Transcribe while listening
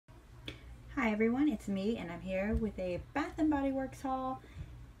Hi everyone, it's me and I'm here with a Bath and Body Works haul.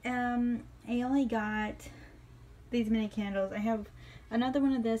 I only got these mini candles. I have another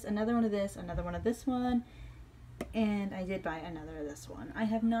one of this, another one of this, another one of this one, and I did buy another of this one. I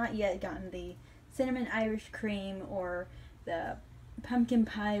have not yet gotten the cinnamon Irish cream or the pumpkin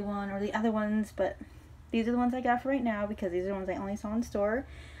pie one or the other ones, but these are the ones I got for right now because these are the ones I only saw in store.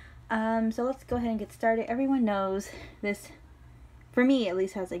 So let's go ahead and get started. Everyone knows this, for me at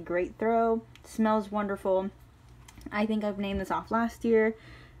least, has a great throw. Smells wonderful. I think I've named this off last year,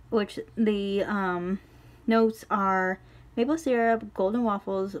 which the notes are maple syrup, golden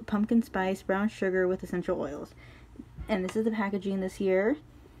waffles, pumpkin spice, brown sugar with essential oils. And this is the packaging this year.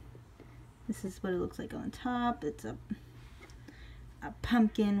 This is what it looks like on top. It's a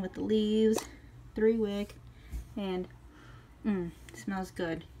pumpkin with the leaves, 3-wick, and smells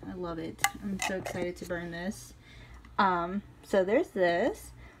good. I love it. I'm so excited to burn this. So there's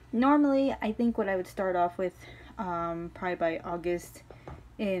this. Normally, I think what I would start off with, probably by August,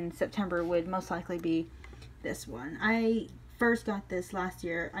 in September, would most likely be this one. I first got this last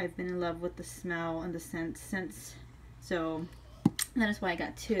year. I've been in love with the smell and the scent since, so that is why I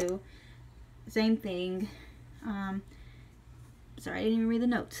got two. Same thing. Sorry, I didn't even read the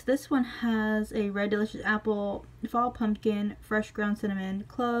notes. This one has a red delicious apple, fall pumpkin, fresh ground cinnamon,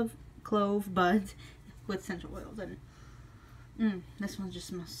 clove buds with essential oils, and this one just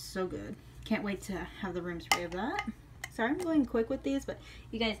smells so good. Can't wait to have the room spray of that. Sorry, I'm going quick with these, but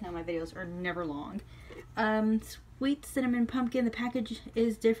you guys know my videos are never long. Sweet cinnamon pumpkin. The package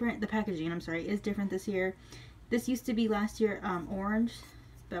is different. The packaging, I'm sorry, is different this year. This used to be last year orange,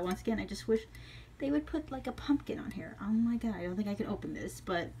 but once again, I just wish they would put like a pumpkin on here. Oh my god, I don't think I can open this,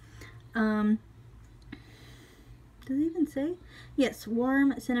 but does it even say? Yes,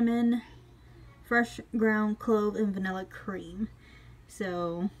 warm cinnamon, fresh ground clove, and vanilla cream.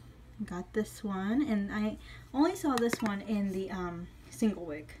 So got this one, and I only saw this one in the single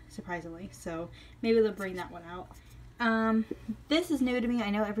wick, surprisingly, so maybe they'll bring that one out. This is new to me. I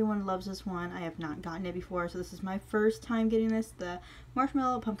know everyone loves this one. I have not gotten it before, so this is my first time getting this. The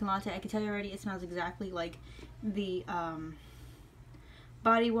marshmallow pumpkin latte. I can tell you already, it smells exactly like the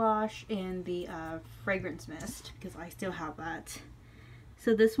body wash and the fragrance mist, because I still have that.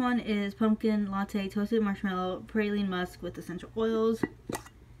 So this one is pumpkin latte, toasted marshmallow, praline musk with essential oils.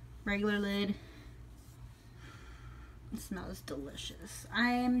 Regular lid. It smells delicious.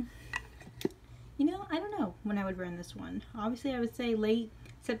 You know, I don't know when I would burn this one. Obviously, I would say late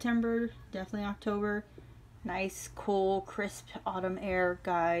September, definitely October. Nice, cool, crisp autumn air,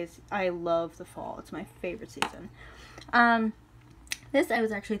 guys. I love the fall. It's my favorite season. This I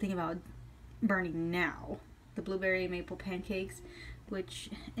was actually thinking about burning now. The blueberry maple pancakes, which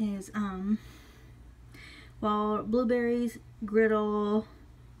is, well, blueberries, griddle,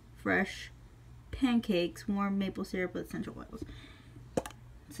 fresh pancakes, warm maple syrup with essential oils.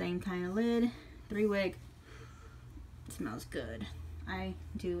 Same kind of lid. 3-wick. It smells good. I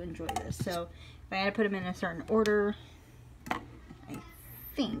do enjoy this. So if I had to put them in a certain order, I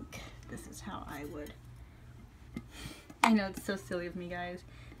think this is how I would. I know it's so silly of me, guys.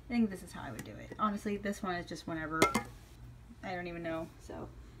 I think this is how I would do it. Honestly, this one is just whenever. I don't even know. So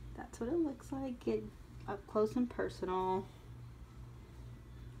that's what it looks like. Get up close and personal.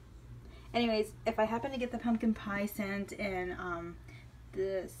 Anyways, if I happen to get the pumpkin pie scent and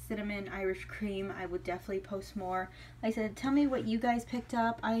the cinnamon Irish cream, I would definitely post more. Like I said, tell me what you guys picked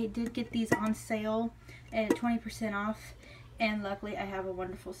up. I did get these on sale at 20% off, and luckily I have a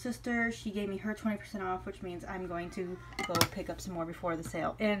wonderful sister. She gave me her 20% off, which means I'm going to go pick up some more before the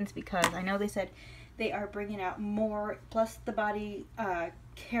sale ends, because I know they said they are bringing out more, plus the body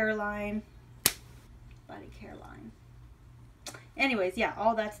care line. Anyways, yeah,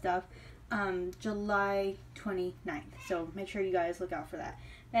 all that stuff. July 29th. So make sure you guys look out for that.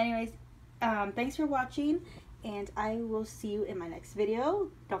 Anyways, thanks for watching, and I will see you in my next video.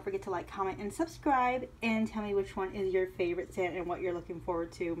 Don't forget to like, comment, and subscribe, and tell me which one is your favorite scent and what you're looking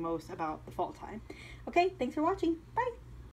forward to most about the fall time. Okay, thanks for watching. Bye!